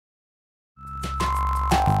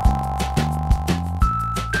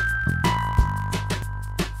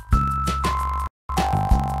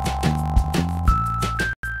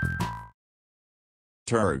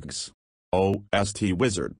Turgs OST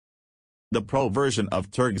Wizard. The Pro version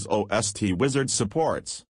of Turgs OST Wizard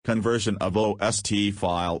supports conversion of OST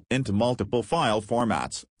file into multiple file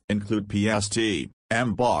formats, include PST,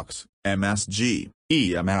 MBOX, MSG,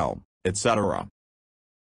 EML, etc.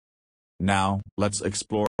 Now, let's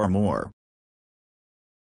explore more.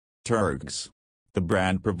 Turgs. The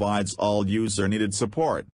brand provides all user-needed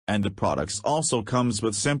support, and the products also comes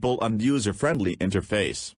with simple and user-friendly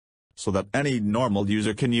interface, so that any normal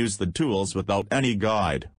user can use the tools without any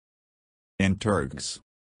guide. In Turgs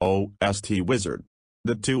OST Wizard,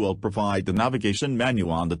 the tool will provide the navigation menu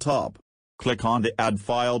on the top. Click on the Add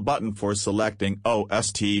File button for selecting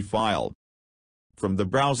OST file. From the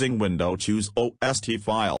browsing window, choose OST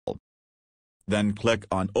file. Then click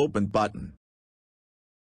on Open button.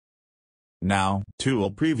 Now, tool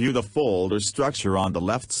will preview the folder structure on the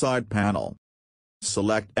left side panel.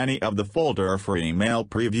 Select any of the folder for email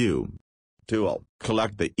preview. Tool,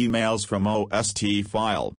 collect the emails from OST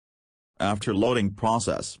file. After loading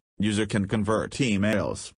process, user can convert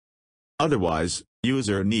emails. Otherwise,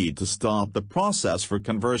 user need to stop the process for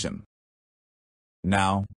conversion.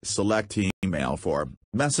 Now, select email for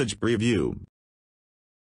message preview.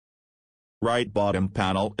 Right bottom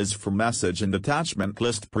panel is for message and attachment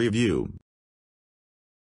list preview.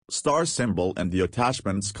 Star symbol and the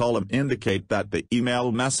attachments column indicate that the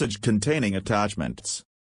email message containing attachments.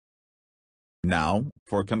 Now,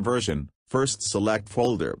 for conversion, first select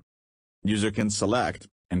folder. User can select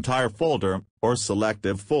entire folder or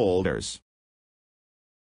selective folders.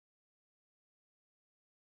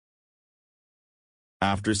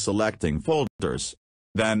 After selecting folders,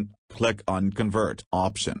 then click on Convert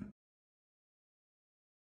option.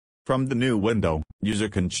 From the new window, user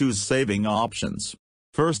can choose saving options.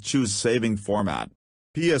 First choose saving format.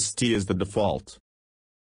 PST is the default.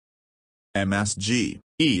 MSG,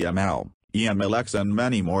 EML, EMLX and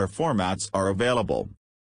many more formats are available.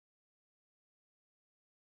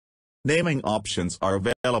 Naming options are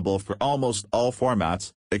available for almost all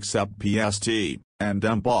formats, except PST and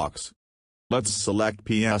MBOX. Let's select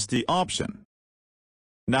PST option.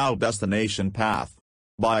 Now destination path.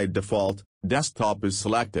 By default, desktop is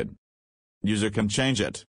selected. User can change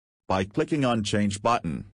it by clicking on Change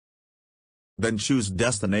button. Then choose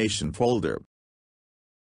destination folder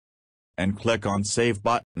and click on Save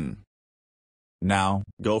button. Now,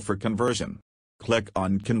 go for conversion. Click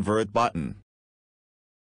on Convert button.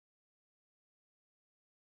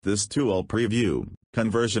 This tool will preview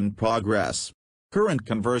conversion progress, current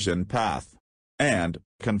conversion path, and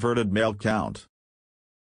converted mail count.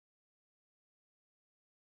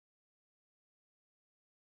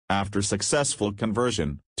 After successful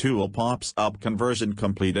conversion, tool pops up conversion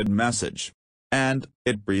completed message, and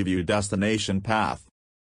it preview destination path.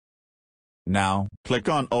 Now, click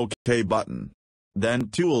on OK button. Then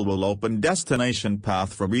tool will open destination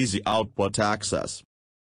path for easy output access.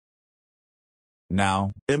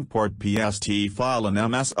 Now, import PST file in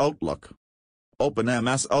MS Outlook. Open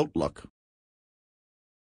MS Outlook.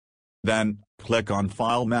 Then, click on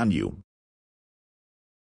File menu.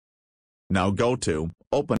 Now go to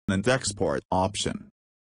Open and Export option.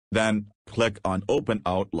 Then, click on Open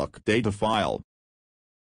Outlook data file.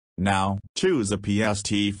 Now, choose a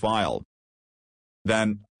PST file.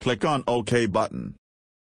 Then, click on OK button.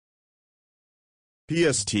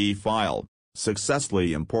 PST file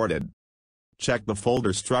successfully imported. Check the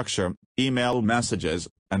folder structure, email messages,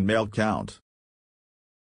 and mail count.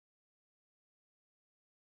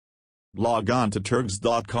 Log on to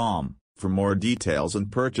Turgs.com for more details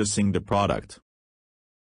and purchasing the product.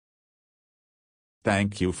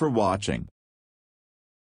 Thank you for watching.